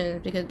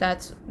conversations, because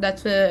that's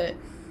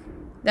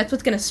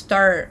what's gonna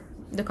start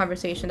the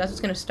conversation. That's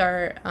what's gonna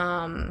start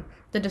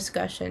the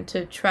discussion,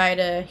 to try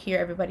to hear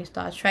everybody's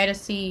thoughts, try to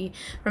see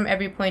from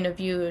every point of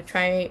view,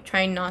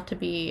 try not to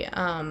be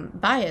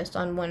biased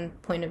on one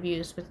point of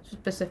view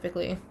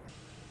specifically.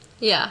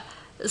 Yeah.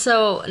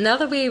 So now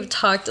that we've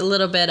talked a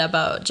little bit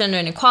about gender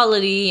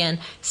inequality and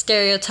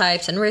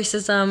stereotypes and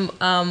racism,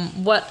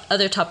 what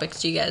other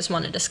topics do you guys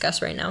want to discuss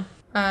right now?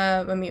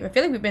 I mean, I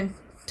feel like we've been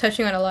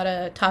touching on a lot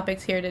of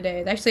topics here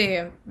today. Actually,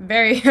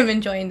 I'm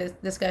enjoying this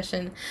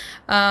discussion.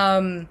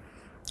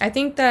 I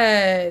think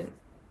that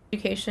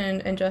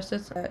education and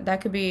justice,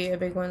 that could be a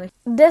big one.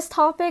 This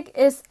topic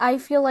is, I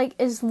feel like,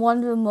 is one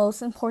of the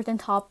most important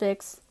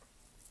topics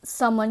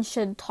someone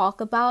should talk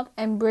about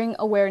and bring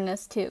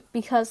awareness to.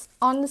 Because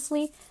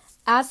honestly,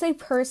 as a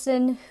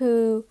person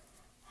who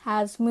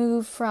has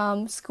moved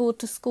from school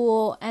to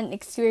school and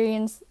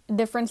experienced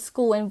different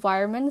school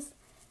environments,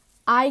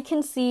 I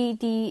can see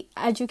the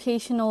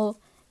educational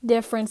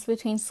difference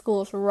between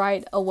schools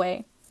right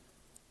away.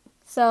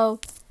 So,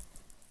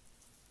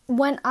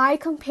 when I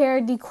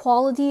compare the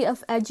quality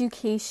of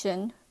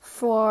education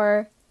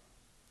for,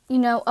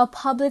 a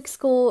public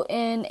school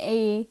in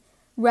a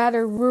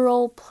rather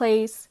rural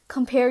place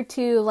compared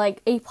to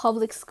like a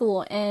public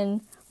school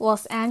in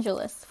Los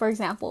Angeles, for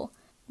example,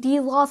 the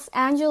Los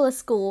Angeles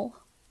school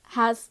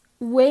has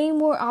way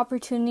more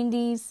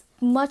opportunities,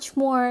 much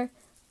more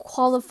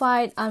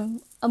qualified,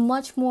 a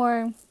much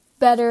more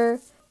better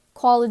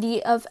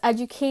quality of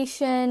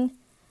education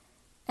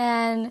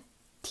and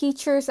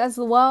teachers as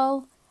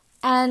well.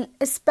 And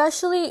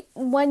especially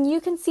when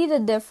you can see the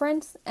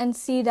difference and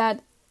see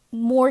that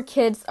more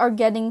kids are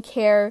getting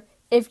care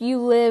if you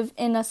live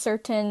in a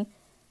certain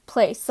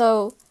place.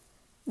 So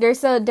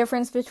there's a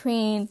difference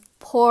between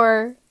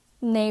poor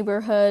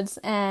neighborhoods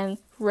and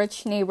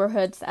rich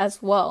neighborhoods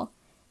as well.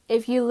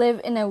 If you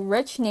live in a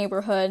rich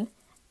neighborhood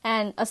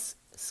and a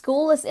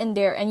school is in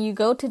there and you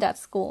go to that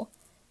school,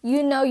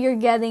 you're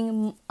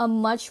getting a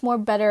much more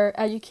better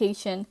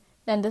education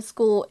than the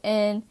school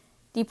in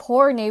the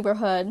poor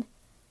neighborhood,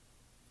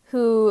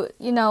 who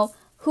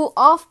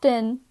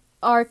often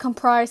are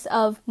comprised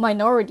of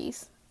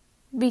minorities,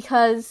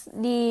 because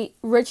the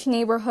rich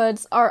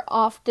neighborhoods are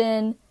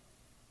often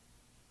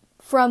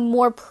from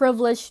more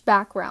privileged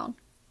background.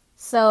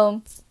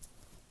 So,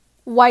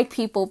 white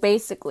people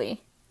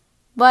basically.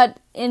 But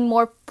in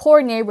more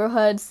poor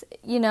neighborhoods,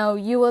 you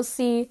will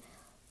see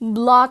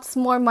lots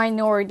more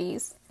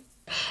minorities.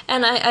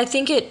 And I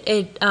think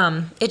it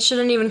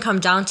shouldn't even come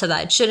down to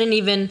that. It shouldn't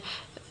even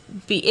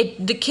be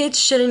the kids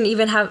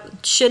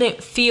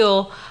shouldn't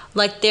feel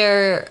like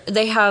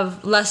they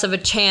have less of a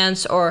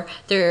chance, or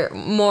they're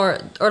more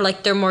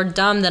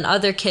dumb than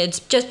other kids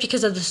just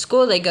because of the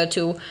school they go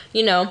to.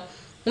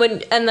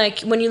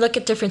 When you look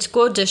at different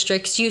school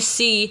districts, you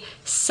see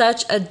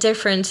such a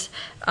difference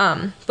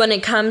when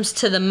it comes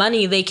to the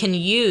money they can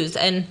use.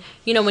 And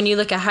when you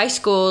look at high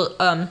school,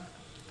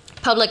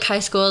 public high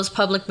schools,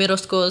 public middle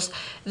schools,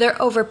 they're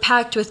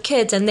overpacked with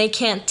kids, and they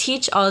can't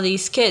teach all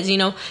these kids.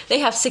 They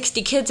have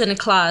 60 kids in a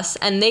class,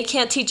 and they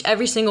can't teach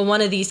every single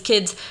one of these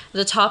kids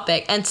the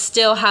topic and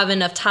still have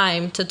enough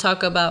time to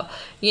talk about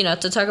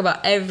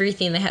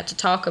everything they have to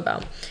talk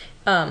about.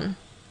 And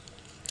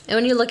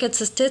when you look at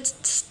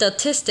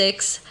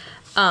statistics,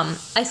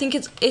 I think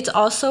it's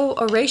also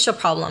a racial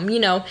problem.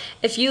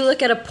 If you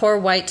look at a poor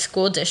white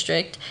school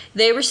district,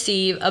 they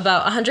receive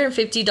about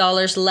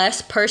 $150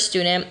 less per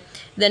student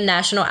than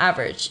national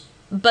average,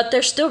 but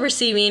they're still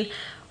receiving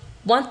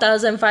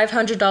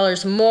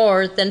 $1,500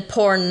 more than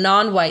poor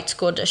non-white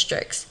school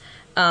districts.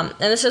 And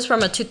this is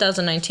from a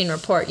 2019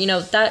 report.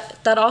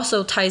 That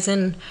also ties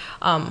in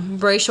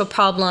racial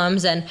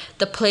problems and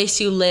the place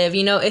you live.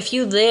 If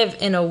you live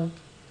in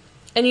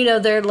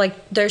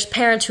there's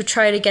parents who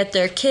try to get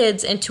their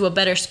kids into a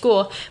better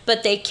school,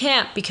 but they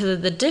can't because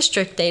of the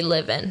district they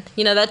live in.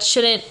 That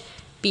shouldn't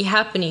be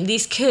happening.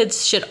 These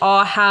kids should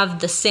all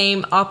have the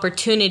same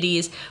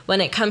opportunities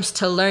when it comes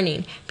to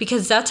learning,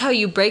 because that's how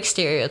you break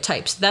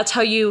stereotypes. That's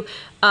how you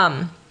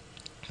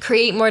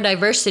create more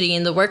diversity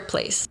in the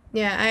workplace.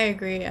 Yeah, I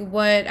agree.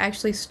 What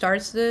actually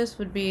starts this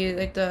would be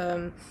like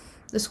the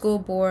school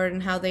board,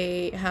 and how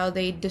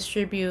they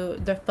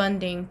distribute the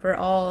funding for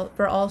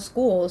all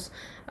schools,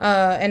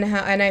 and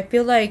I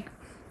feel like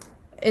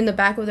in the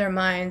back of their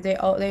mind,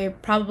 they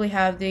probably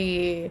have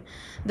the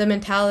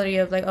mentality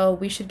of like, oh,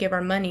 we should give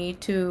our money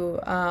to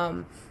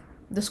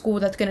the school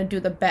that's going to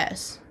do the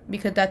best,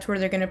 because that's where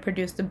they're going to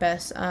produce the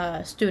best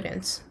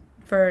students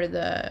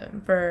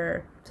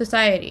for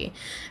society.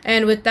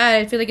 And with that,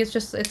 I feel like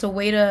it's a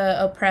way to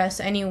oppress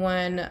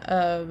anyone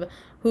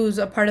who's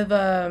a part of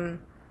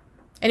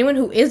anyone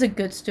who is a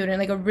good student,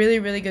 like a really,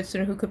 really good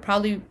student who could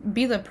probably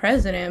be the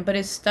president, but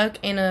is stuck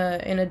in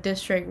a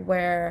district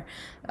where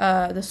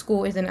the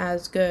school isn't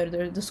as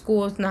good. The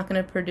school is not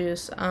going to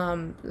produce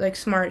like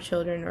smart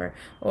children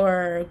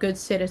or good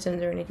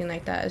citizens or anything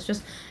like that.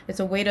 It's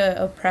a way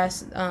to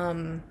oppress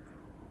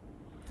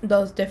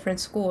those different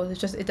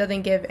schools. It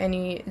doesn't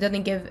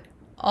give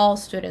all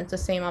students the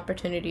same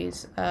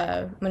opportunities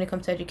when it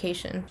comes to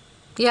education.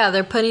 Yeah,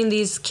 they're putting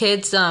these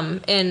kids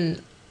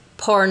in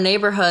poor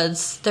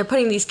neighborhoods. They're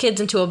putting these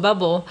kids into a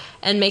bubble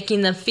and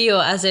making them feel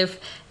as if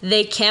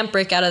they can't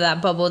break out of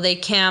that bubble. They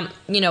can't,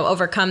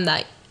 overcome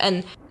that.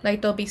 And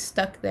like they'll be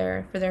stuck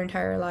there for their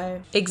entire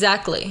life.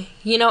 Exactly.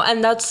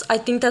 And I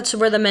think that's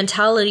where the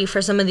mentality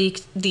for some of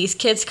these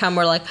kids come.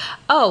 We're like,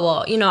 oh,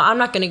 well, I'm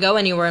not going to go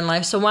anywhere in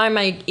life, so why am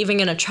I even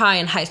going to try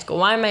in high school?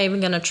 Why am I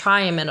even going to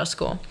try in middle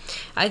school?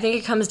 I think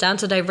it comes down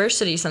to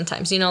diversity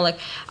sometimes. Like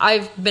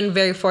I've been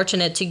very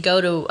fortunate to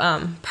go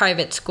to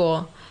private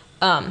school.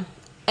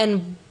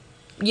 And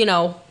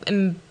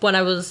when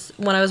I was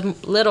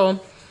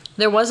little,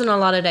 there wasn't a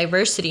lot of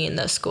diversity in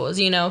those schools.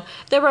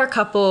 There were a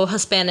couple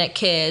Hispanic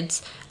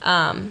kids,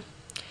 but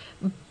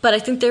I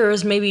think there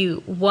was maybe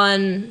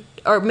one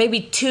or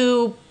maybe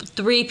 2,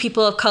 3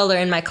 people of color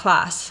in my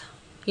class.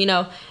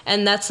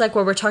 And that's like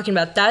what we're talking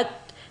about.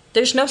 That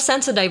there's no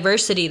sense of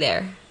diversity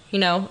there,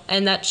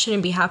 and that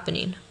shouldn't be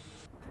happening.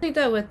 I think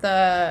that with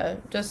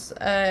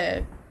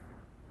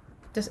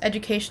just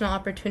educational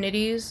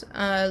opportunities,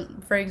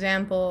 for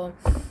example,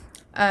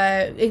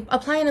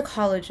 applying to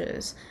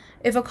colleges.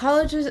 If a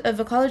college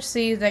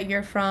sees that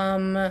you're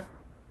from,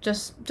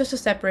 just to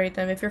separate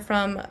them, if you're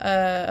from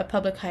a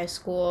public high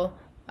school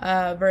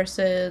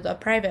versus a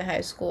private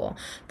high school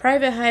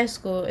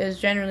is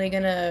generally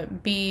gonna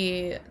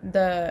be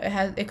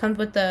it comes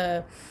with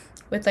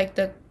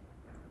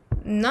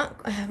not,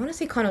 I want to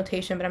say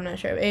connotation, but I'm not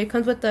sure. It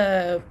comes with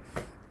the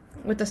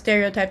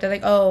stereotype that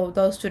like, oh,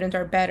 those students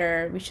are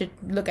better, we should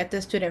look at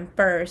this student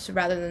first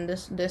rather than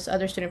this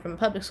other student from a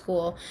public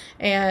school.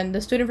 And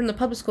the student from the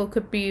public school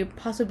could be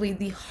possibly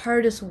the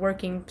hardest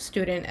working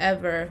student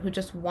ever, who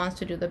just wants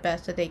to do the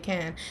best that they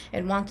can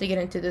and wants to get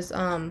into this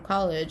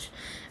college.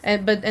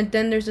 And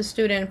then there's a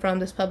student from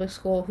this public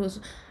school who's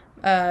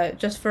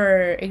just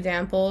for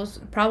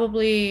examples,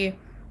 probably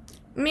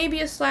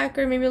maybe a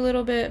slacker, maybe a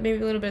little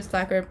bit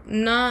slacker,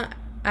 not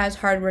as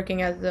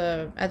hardworking as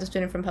the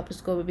student from public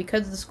school, but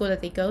because of the school that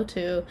they go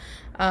to,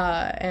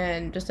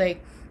 and just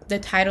like the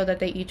title that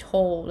they each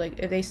hold, like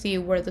if they see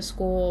where the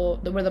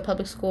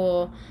public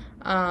school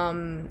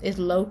is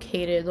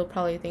located, they'll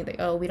probably think like,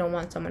 oh, we don't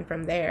want someone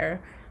from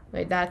there.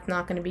 Like that's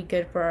not going to be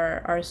good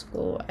for our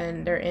school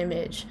and their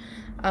image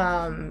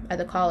at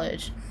the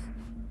college.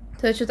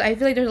 So it's just, I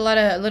feel like there's a lot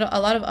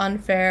of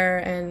unfair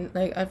and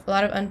like a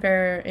lot of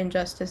unfair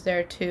injustice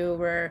there too,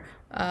 where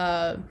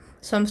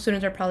some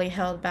students are probably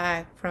held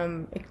back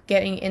from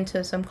getting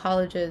into some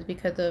colleges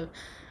because of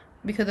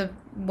it's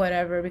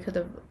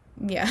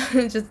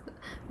just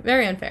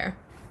very unfair.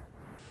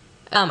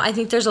 I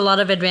think there's a lot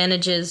of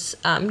advantages,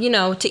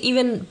 to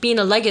even being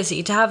a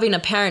legacy, to having a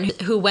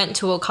parent who went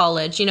to a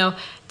college.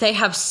 They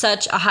have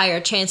such a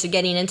higher chance of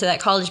getting into that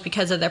college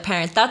because of their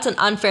parents. That's an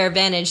unfair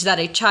advantage that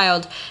a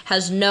child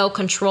has no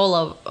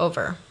control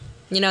over.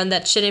 And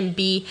that shouldn't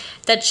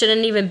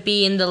even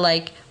be in the,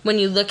 like, when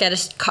you look at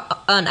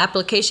an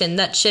application,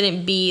 that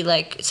shouldn't be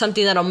like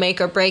something that'll make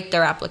or break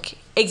their application.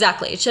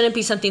 Exactly. It shouldn't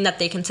be something that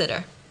they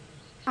consider.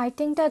 I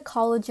think that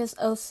colleges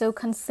also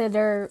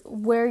consider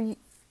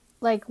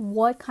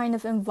what kind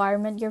of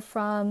environment you're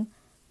from,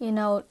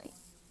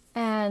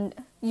 and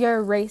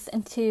your race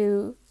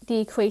into the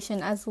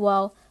equation as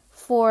well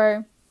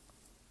for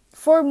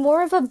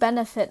more of a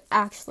benefit,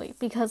 actually,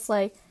 because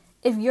like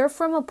if you're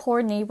from a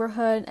poor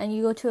neighborhood and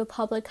you go to a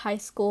public high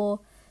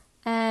school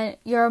and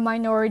you're a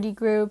minority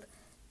group,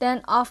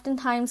 then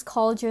oftentimes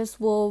colleges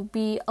will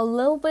be not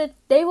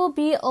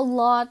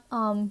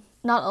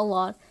a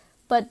lot,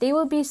 but they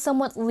will be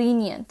somewhat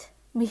lenient,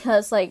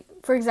 because like,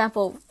 for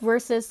example,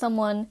 versus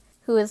someone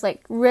who is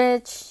like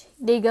rich,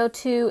 they go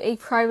to a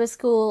private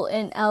school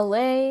in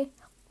LA,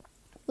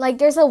 like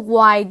there's a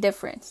wide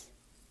difference.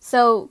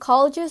 So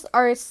colleges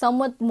are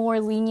somewhat more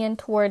lenient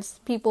towards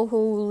people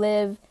who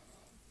live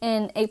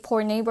in a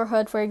poor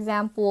neighborhood, for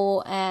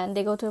example, and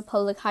they go to a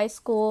public high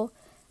school.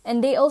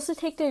 And they also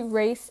take the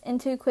race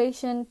into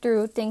equation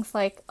through things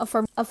like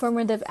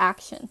affirmative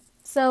action.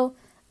 So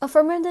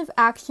affirmative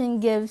action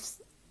gives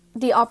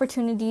the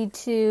opportunity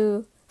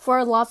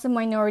for lots of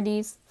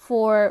minorities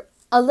for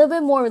a little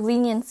bit more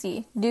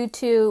leniency due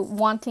to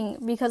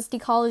because the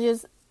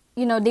colleges,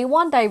 they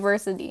want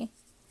diversity.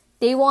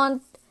 They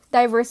want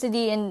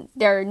diversity in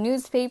their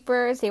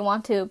newspapers. They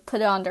want to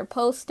put it on their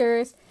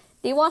posters.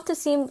 They want to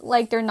seem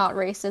like they're not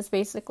racist,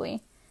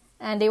 basically.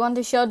 And they want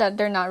to show that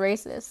they're not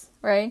racist,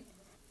 right?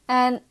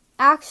 And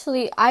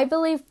actually, I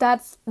believe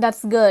that's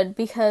good,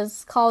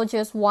 because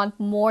colleges want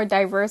more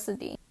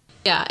diversity.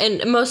 Yeah,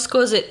 in most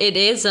schools it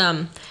is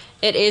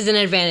it is an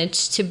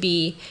advantage to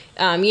be,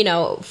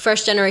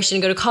 first generation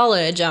to go to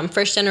college,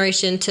 first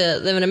generation to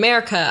live in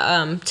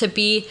America, to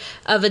be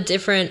of a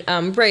different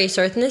race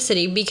or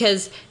ethnicity,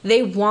 because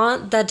they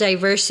want that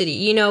diversity.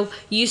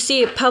 You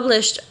see it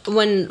published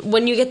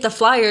when you get the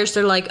flyers,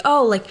 they're like,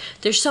 oh, like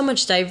there's so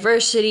much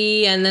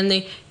diversity, and then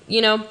they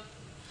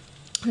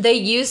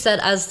use that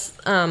as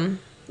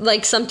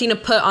like something to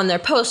put on their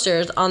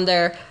posters, on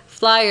their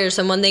flyers,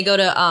 and when you go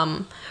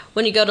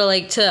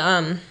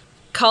to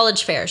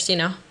college fairs,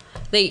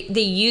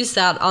 they use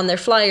that on their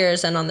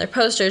flyers and on their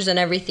posters and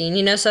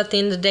everything, so at the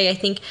end of the day, I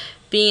think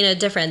being a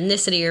different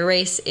ethnicity or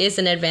race is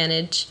an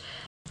advantage.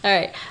 All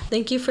right,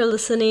 thank you for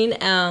listening.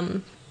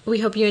 We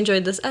hope you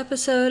enjoyed this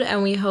episode,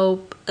 and we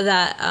hope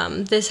that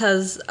this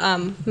has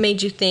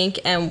made you think,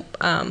 and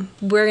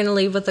we're going to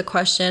leave with a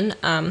question.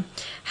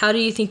 How do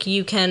you think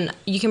you can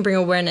bring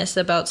awareness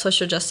about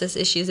social justice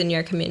issues in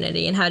your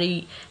community, and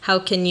how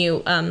can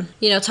you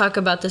talk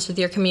about this with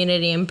your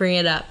community and bring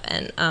it up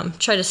and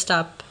try to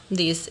stop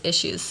these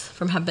issues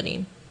from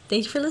happening?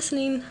 Thank you for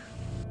listening.